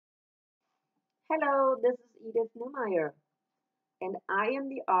Hello, this is Edith Neumeyer, and I am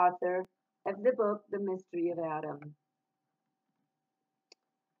the author of the book, The Mystery of Adam.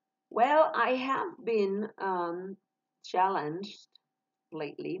 Well, I have been challenged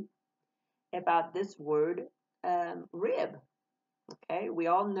lately about this word, rib. Okay, we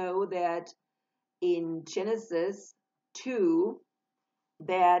all know that in Genesis 2,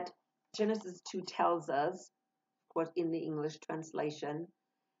 that Genesis 2 tells us, of course, in the English translation,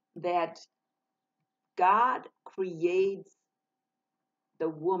 that God creates the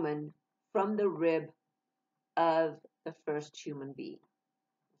woman from the rib of the first human being.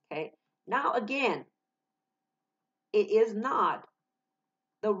 Okay. Now again, it is not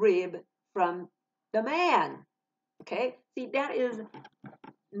the rib from the man. Okay. See, that is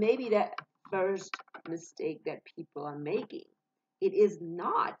maybe that first mistake that people are making. It is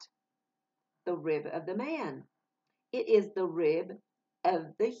not the rib of the man. It is the rib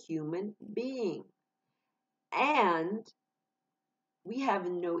of the human being. And we have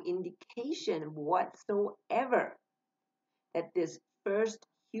no indication whatsoever that this first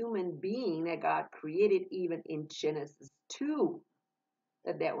human being that God created, even in Genesis 2,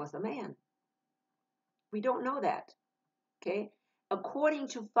 that was a man. We don't know that. Okay? According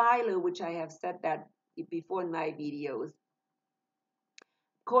to Philo, which I have said that before in my videos,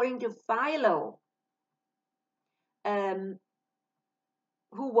 according to Philo,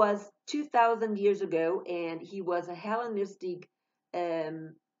 who was 2,000 years ago, and he was a Hellenistic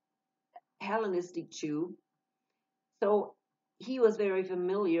Jew. So he was very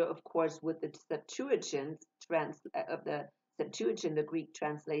familiar, of course, with the Septuagint the Greek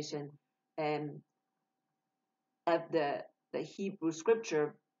translation of the Hebrew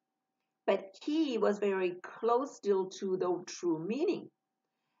scripture, but he was very close still to the true meaning.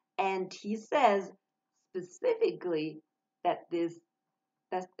 And he says specifically that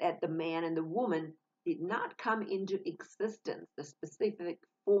the man and the woman did not come into existence, the specific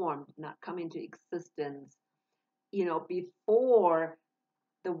form did not come into existence, before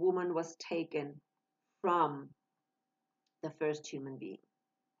the woman was taken from the first human being.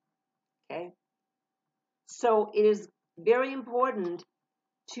 Okay? So it is very important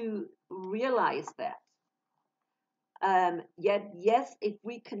to realize that. Yet, yes, if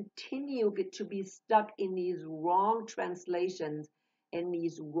we continue to be stuck in these wrong translations and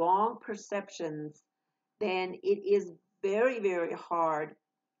these wrong perceptions, then it is very, very hard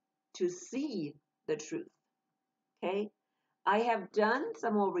to see the truth. Okay? I have done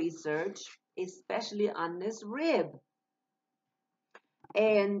some more research, especially on this rib.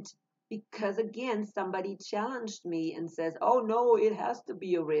 And because again, somebody challenged me and says, oh no, it has to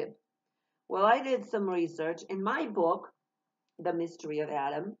be a rib. Well, I did some research. In my book, The Mystery of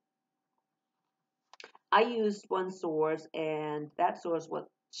Adam, I used one source, and that source was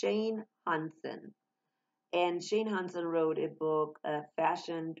Jane Hanson. And Jane Hanson wrote a book,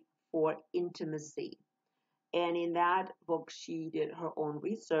 Fashioned for Intimacy. And in that book, she did her own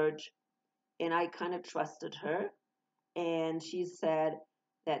research, and I kind of trusted her. And she said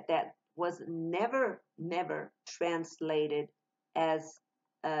that was never translated as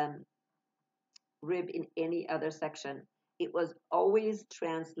rib in any other section. It was always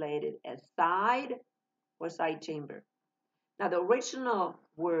translated as side or side chamber. Now, the original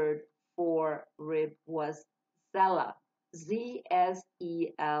word for rib was zella, Z-S-E-L-A,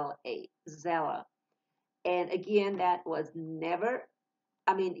 zella. And again, that was never,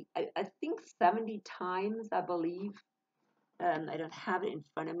 I think 70 times, I believe. I don't have it in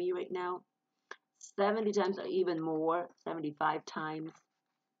front of me right now. 70 times or even more, 75 times.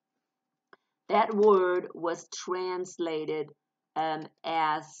 That word was translated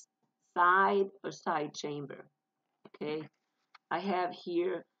as side or side chamber. Okay, I have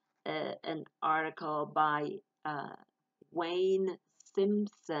here an article by Wayne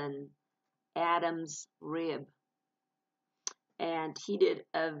Simpson, Adam's Rib, and he did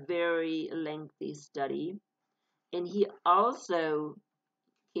a very lengthy study, and he also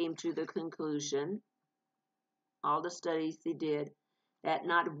came to the conclusion, all the studies he did, that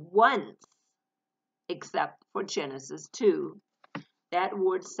not once, except for Genesis 2, that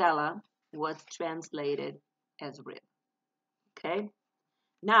word Selah was translated as rib. Okay?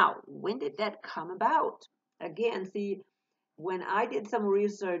 Now, when did that come about? Again, see, when I did some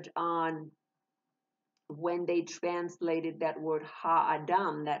research on when they translated that word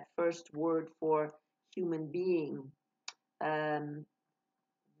Ha-Adam, that first word for human being,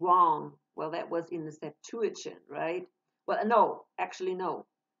 wrong. Well, that was in the Septuagint, right? Well, no, actually, no.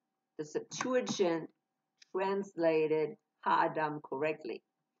 The Septuagint translated Ha-Adam correctly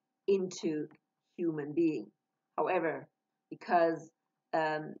into human being. However, because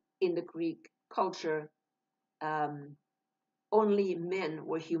in the Greek culture, um, only men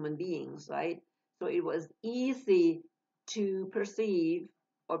were human beings, right? So it was easy to perceive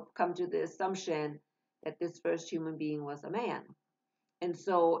or come to the assumption that this first human being was a man. And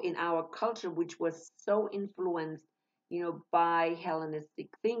so in our culture, which was so influenced, by Hellenistic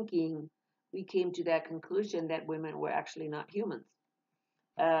thinking, we came to that conclusion that women were actually not humans.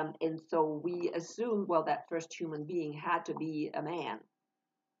 And so we assumed, well, that first human being had to be a man.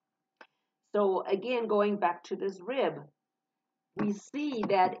 So again, going back to this rib, we see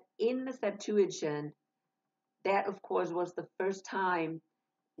that in the Septuagint, that of course was the first time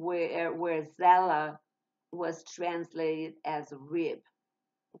where Zella was translated as rib.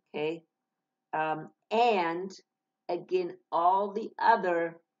 Okay, and again, all the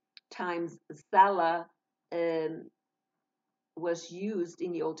other times Zella um, was used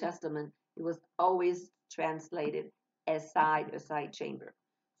in the Old Testament, it was always translated as side or side chamber.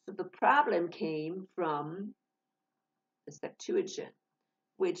 So the problem came from the Septuagint,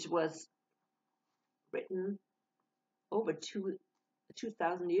 which was written over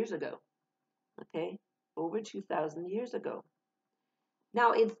 2,000 years ago. Okay, over 2,000 years ago.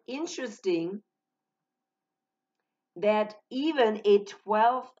 Now it's interesting that even a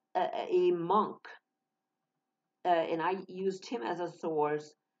monk, and I used him as a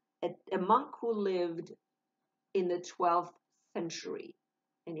source, a monk who lived in the 12th century,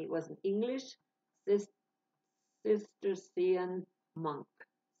 and he was an English Cistercian monk,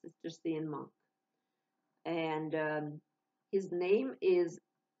 Cistercian monk, and his name is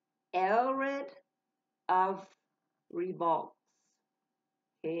Aelred of Rievaulx.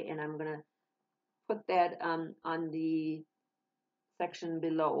 Okay, and I'm gonna put that on the section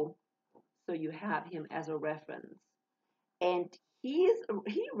below, so you have him as a reference. And he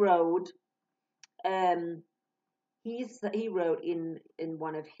wrote um, he wrote in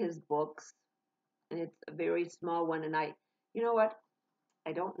one of his books, and it's a very small one. And you know what?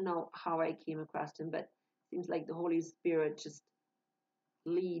 I don't know how I came across him, but it seems like the Holy Spirit just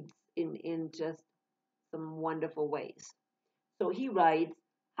leads in just some wonderful ways. So he writes,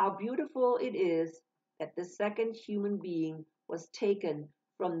 "How beautiful it is that the second human being was taken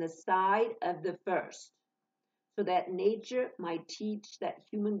from the side of the first, so that nature might teach that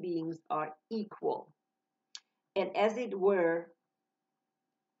human beings are equal, and as it were,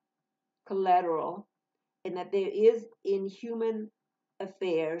 collateral, and that there is in human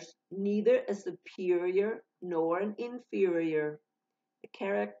affairs neither a superior nor an inferior, a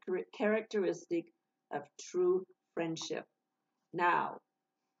characteristic of true friendship." Now,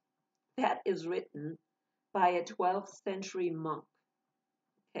 that is written by a 12th century monk,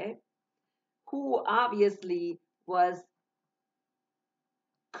 okay, who obviously was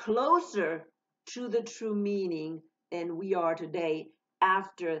closer to the true meaning than we are today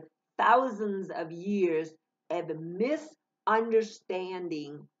after thousands of years of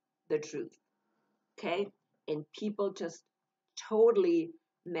misunderstanding the truth, okay, and people just totally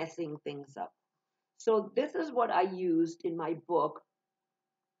messing things up. So this is what I used in my book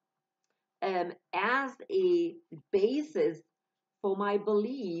as a basis for my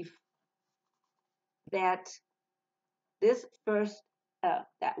belief that this first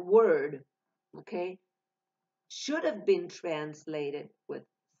that word, okay, should have been translated with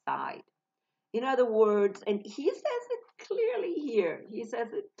side. In other words, and he says it clearly here. He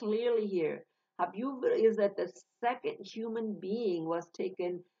says it clearly here. Habuva is that the second human being was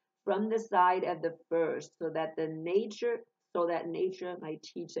taken from the side of the first, so that nature might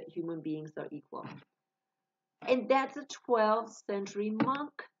teach that human beings are equal. And that's a 12th century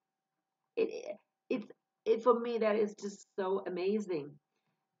monk. It for me that is just so amazing.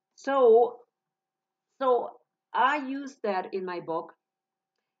 So so I used that in my book,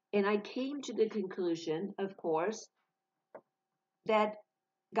 and I came to the conclusion, of course, that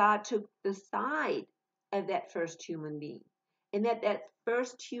God took the side of that first human being, and that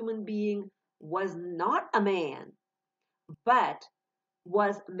first human being was not a man, but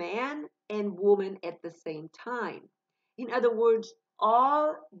was man and woman at the same time. In other words,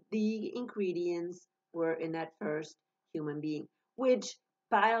 all the ingredients were in that first human being, which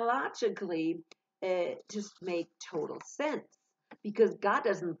biologically just make total sense, because God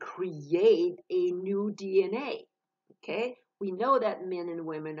doesn't create a new DNA. Okay, we know that men and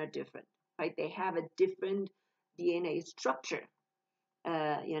women are different, right? They have a different DNA structure,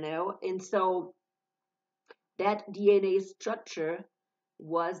 and so that DNA structure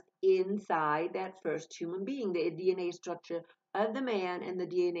was inside that first human being. The DNA structure of the man and the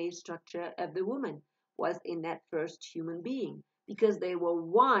DNA structure of the woman was in that first human being, because they were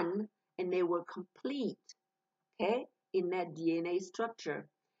one and they were complete, okay, in that DNA structure.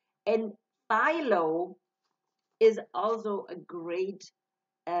 And Philo is also a great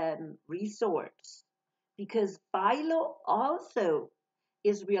resource, because Philo also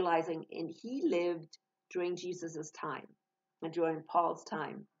is realizing, and he lived during Jesus's time and during Paul's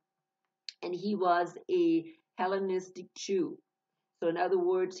time, and he was a Hellenistic Jew. So, in other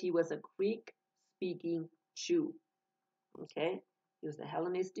words, he was a Greek speaking Jew. Okay? He was a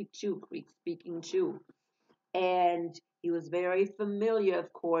Hellenistic Jew, Greek speaking Jew. And he was very familiar,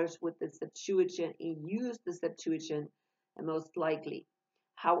 of course, with the Septuagint. He used the Septuagint most likely.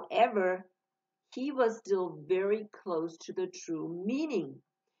 However, he was still very close to the true meaning.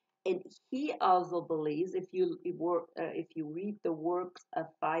 And he also believes, if you read the works of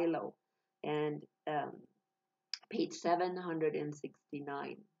Philo, and page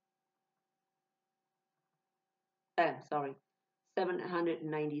 769, sorry,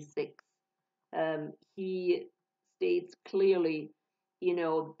 796, he states clearly,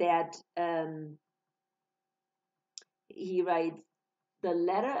 that he writes, the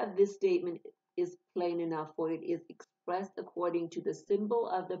letter of this statement is plain enough, for it is expressed according to the symbol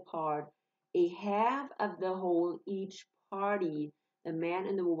of the part, a half of the whole, each party, the man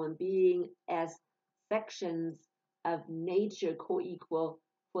and the woman, being as sections of nature co-equal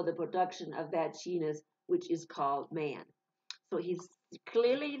for the production of that genus which is called man. So he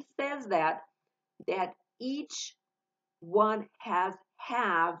clearly says that each one has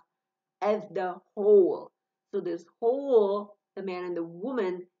half of the whole. So this whole, the man and the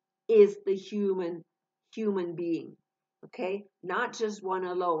woman, is the human being. Okay? Not just one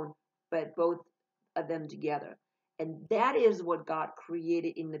alone, but both of them together. And that is what God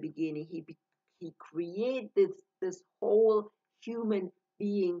created in the beginning. He created this whole human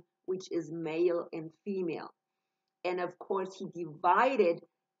being, which is male and female. And of course, he divided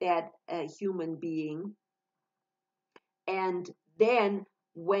that human being. And then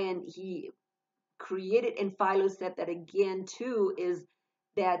when he created, and Philo said that again too, is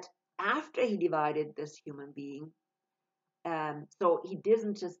that after he divided this human being, so he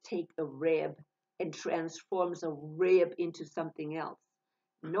doesn't just take a rib and transforms a rib into something else.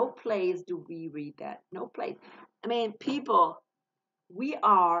 No place do we read that. No place. I mean, people, we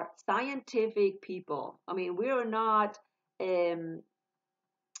are scientific people. I mean, we are not,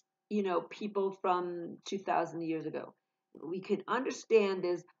 people from 2,000 years ago. We can understand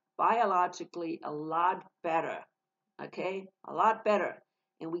this biologically a lot better, okay? A lot better.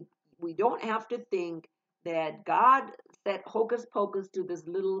 And we don't have to think that God said hocus pocus to this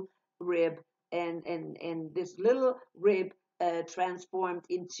little rib, and this little rib transformed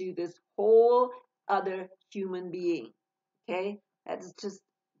into this whole other human being, okay? That's just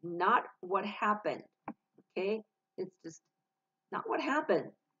not what happened, okay? It's just not what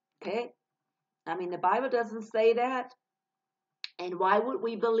happened, okay? I mean, the Bible doesn't say that. And why would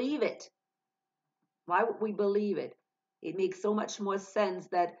we believe it? Why would we believe it? It makes so much more sense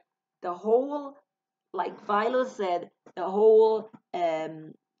that the whole, like Philo said, the whole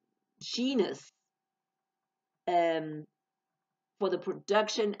genus for the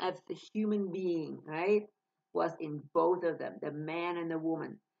production of the human being, right, was in both of them, the man and the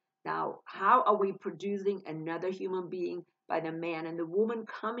woman. Now, how are we producing another human being? By the man and the woman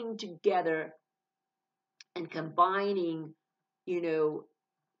coming together and combining,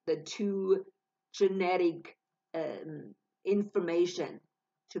 the two genetic information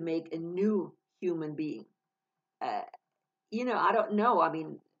to make a new human being. I don't know. I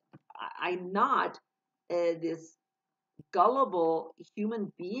mean, I'm not this gullible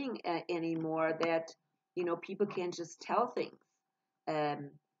human being anymore that, people can just tell things.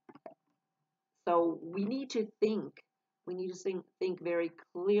 Um, so we need to think. We need to think very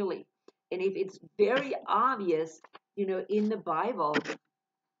clearly. And if it's very obvious, in the Bible,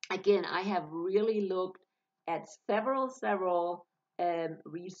 again, I have really looked at several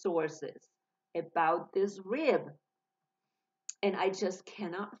resources about this rib, and I just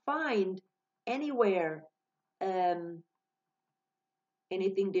cannot find anywhere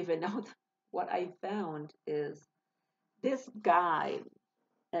anything different. Now, what I found is this guy,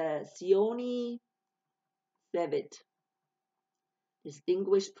 Sioni Sevitt,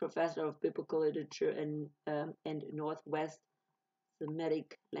 distinguished professor of biblical literature and Northwest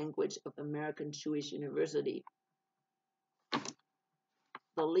Semitic language of American Jewish University,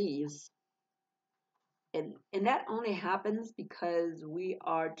 believes, and that only happens because we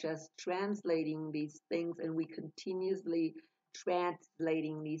are just translating these things, and we continuously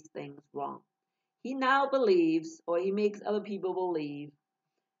translating these things wrong. He now believes, or he makes other people believe,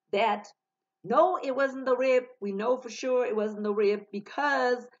 that no, it wasn't the rib. We know for sure it wasn't the rib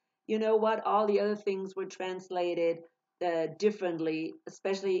because, you know what, all the other things were translated differently.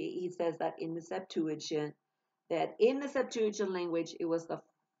 Especially, he says that in the Septuagint, that in the Septuagint language, it was the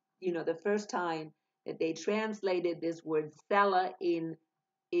first time that they translated this word Sela in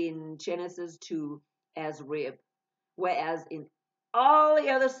Genesis 2 as rib, whereas in all the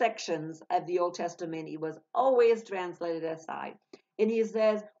other sections of the Old Testament, it was always translated as side. And he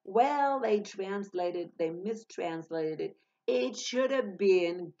says, well, they mistranslated it. It should have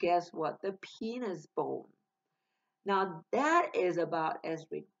been, guess what, the penis bone. Now, that is about as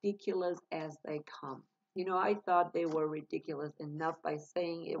ridiculous as they come. I thought they were ridiculous enough by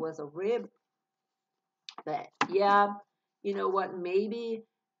saying it was a rib, but yeah, you know what? Maybe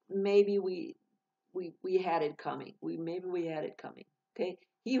we had it coming. Maybe we had it coming. Okay,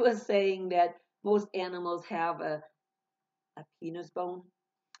 he was saying that most animals have a penis bone,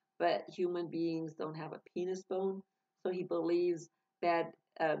 but human beings don't have a penis bone. So he believes that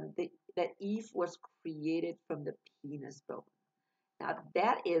that Eve was created from the penis bone. Now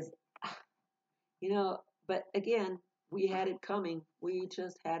that is, but again, we had it coming. We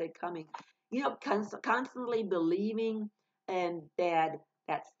just had it coming. Constantly believing and that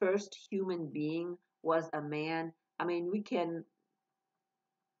first human being was a man. I mean, we can,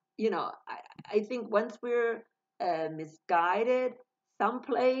 I think once we're misguided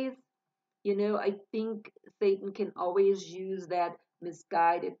someplace, I think Satan can always use that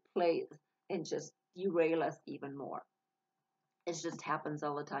misguided place and just derail us even more. It just happens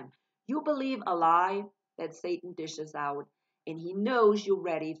all the time. You believe a lie that Satan dishes out, and he knows you're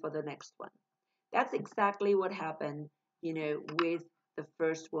ready for the next one. That's exactly what happened, with the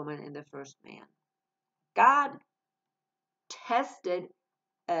first woman and the first man. God tested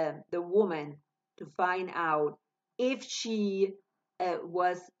the woman to find out if she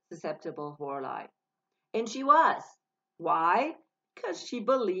was susceptible for a lie. And she was. Why? Because she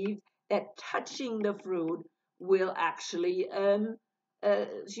believed that touching the fruit will actually,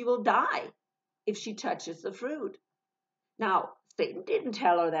 she will die if she touches the fruit. Now, Satan didn't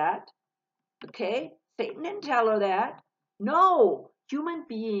tell her that. Okay? Satan didn't tell her that. No, human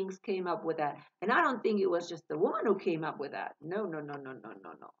beings came up with that. And I don't think it was just the woman who came up with that. No, no, no, no, no,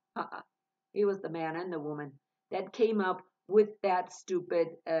 no, no. It was the man and the woman that came up with that stupid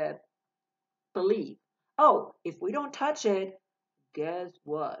belief. Oh, if we don't touch it, guess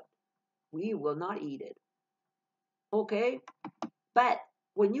what? We will not eat it. Okay? But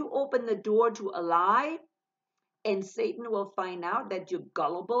when you open the door to a lie, and Satan will find out that you're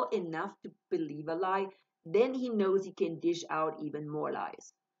gullible enough to believe a lie, then he knows he can dish out even more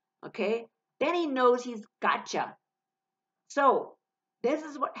lies. Okay? Then he knows he's gotcha. So, this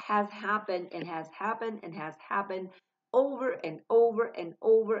is what has happened and has happened and has happened over and over and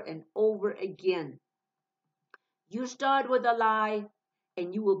over and over again. You start with a lie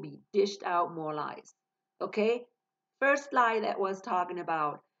and you will be dished out more lies. Okay? First lie that was talking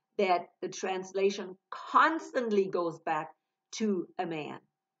about that the translation constantly goes back to a man.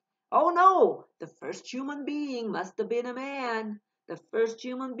 Oh no, the first human being must have been a man. The first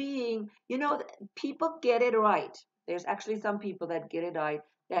human being, people get it right. There's actually some people that get it right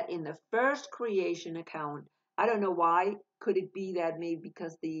that in the first creation account, I don't know why, could it be that maybe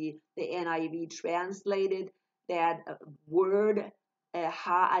because the NIV translated that word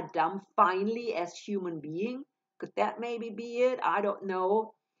ha-adam finally as human being? Could that maybe be it? I don't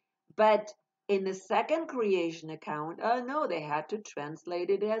know. But in the second creation account, no, they had to translate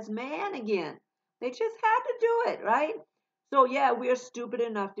it as man again. They just had to do it, right? So yeah, we're stupid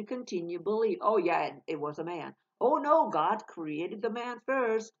enough to continue believe. Oh yeah, it was a man. Oh no, God created the man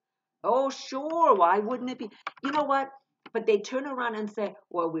first. Oh sure, why wouldn't it be? You know what? But they turn around and say,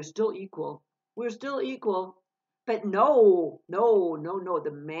 well, we're still equal. We're still equal. But no, no, no, no.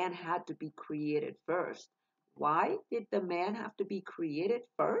 The man had to be created first. Why did the man have to be created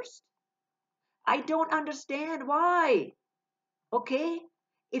first? I don't understand why. Okay?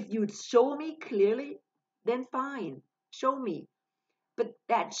 If you'd show me clearly, then fine. Show me. But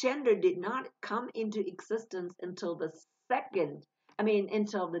that gender did not come into existence until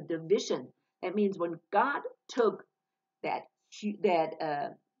until the division. That means when God took that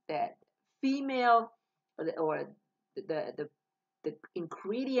that female or the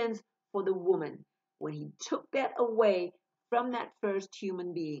ingredients for the woman, when he took that away from that first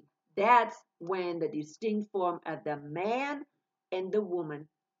human being, that's when the distinct form of the man and the woman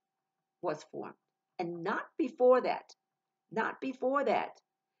was formed. And not before that. Not before that.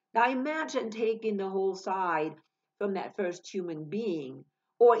 Now imagine taking the whole side from that first human being,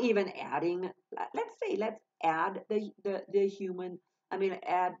 or even adding, let's add the human,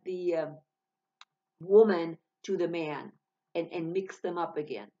 add the woman to the man and mix them up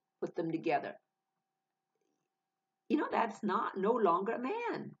again, put them together. That's not no longer a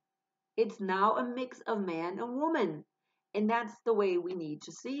man. It's now a mix of man and woman. And that's the way we need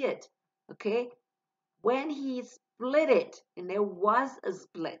to see it. Okay? When he split it, and there was a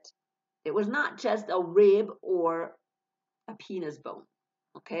split, it was not just a rib or a penis bone.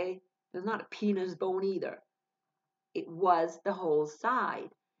 Okay? There's not a penis bone either. It was the whole side.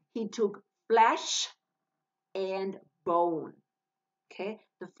 He took flesh and bone. Okay?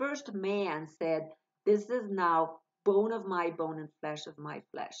 The first man said, "This is now bone of my bone and flesh of my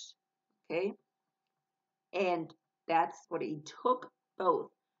flesh." Okay? And that's what he took,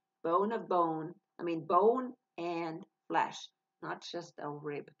 both bone of bone, bone and flesh, not just a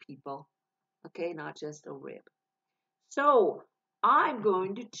rib, people. Okay? Not just a rib. So I'm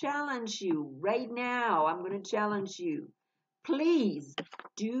going to challenge you right now. I'm going to challenge you. Please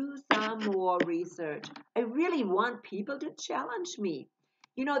do some more research. I really want people to challenge me.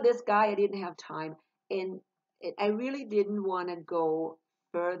 This guy, I didn't have time, and I really didn't want to go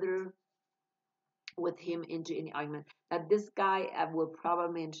further with him into any argument. Now, this guy, I will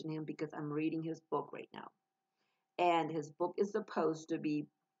probably mention him because I'm reading his book right now. And his book is supposed to be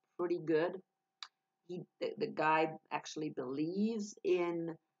pretty good. The guy actually believes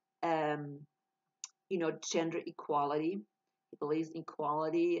in gender equality. He believes in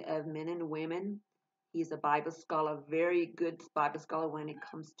equality of men and women. He's a Bible scholar, very good Bible scholar when it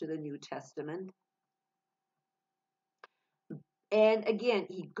comes to the New Testament. And again,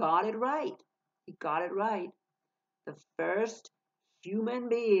 he got it right. He got it right. The first human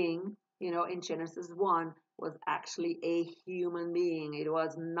being, in Genesis 1 was actually a human being. It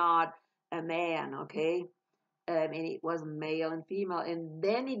was not a man, okay? And it was male and female. And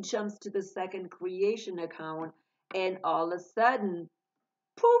then it jumps to the second creation account, and all of a sudden,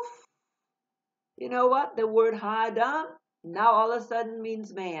 poof, you know what? The word Adam now all of a sudden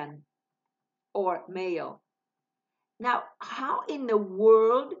means man or male. Now, how in the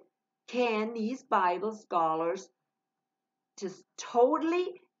world can these Bible scholars just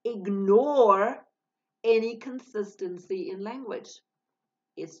totally ignore any consistency in language?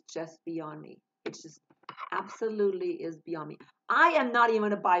 It's just beyond me. It's just absolutely is beyond me. I am not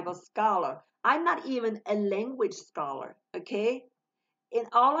even a Bible scholar. I'm not even a language scholar, okay? And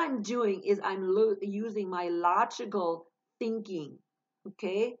all I'm doing is I'm using my logical thinking,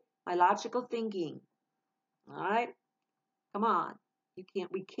 okay? My logical thinking, all right? Come on. We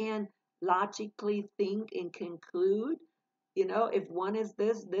can't logically think and conclude. If one is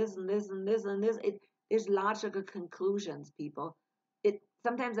this, this, and this, and this, and this, there's logical conclusions, people.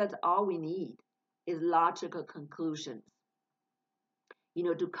 Sometimes that's all we need is logical conclusions,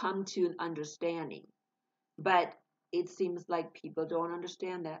 to come to an understanding. But it seems like people don't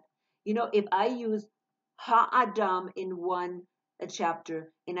understand that. If I use Ha-Adam in one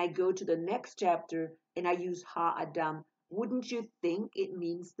chapter and I go to the next chapter and I use Ha-Adam, wouldn't you think it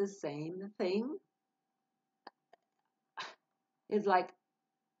means the same thing? It's like,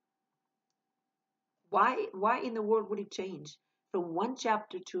 why in the world would it change from one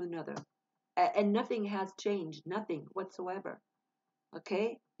chapter to another? And nothing has changed, nothing whatsoever.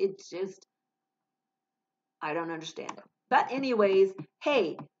 Okay? It's just, I don't understand it. But anyways,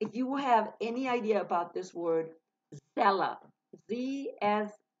 hey, if you have any idea about this word, Zella, Z-S-E-L-A,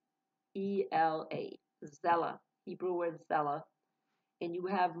 Zella, Hebrew word Zella, and you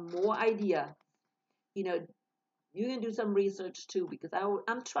have more idea, you can do some research too, because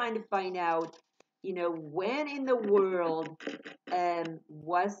I'm trying to find out, when in the world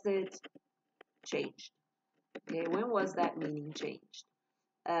was it changed? Okay, when was that meaning changed?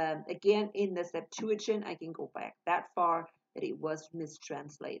 Again, in the Septuagint, I can go back that far that it was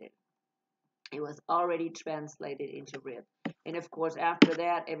mistranslated. It was already translated into rib. And of course, after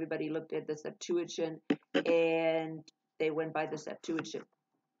that, everybody looked at the Septuagint and they went by the Septuagint.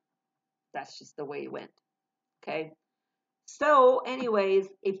 That's just the way it went. Okay? So, anyways,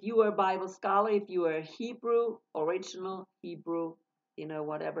 if you are a Bible scholar, if you are a Hebrew, original Hebrew,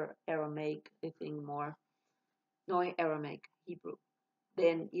 whatever, Aramaic, I think more. No, Aramaic, Hebrew.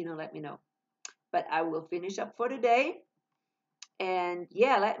 Then, let me know. But I will finish up for today. And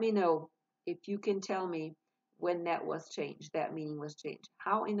yeah, let me know if you can tell me when that was changed, that meaning was changed.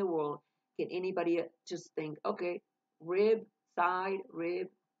 How in the world can anybody just think, okay, rib, side, rib,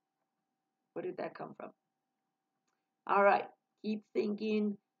 where did that come from? All right, keep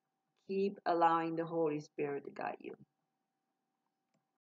thinking, keep allowing the Holy Spirit to guide you.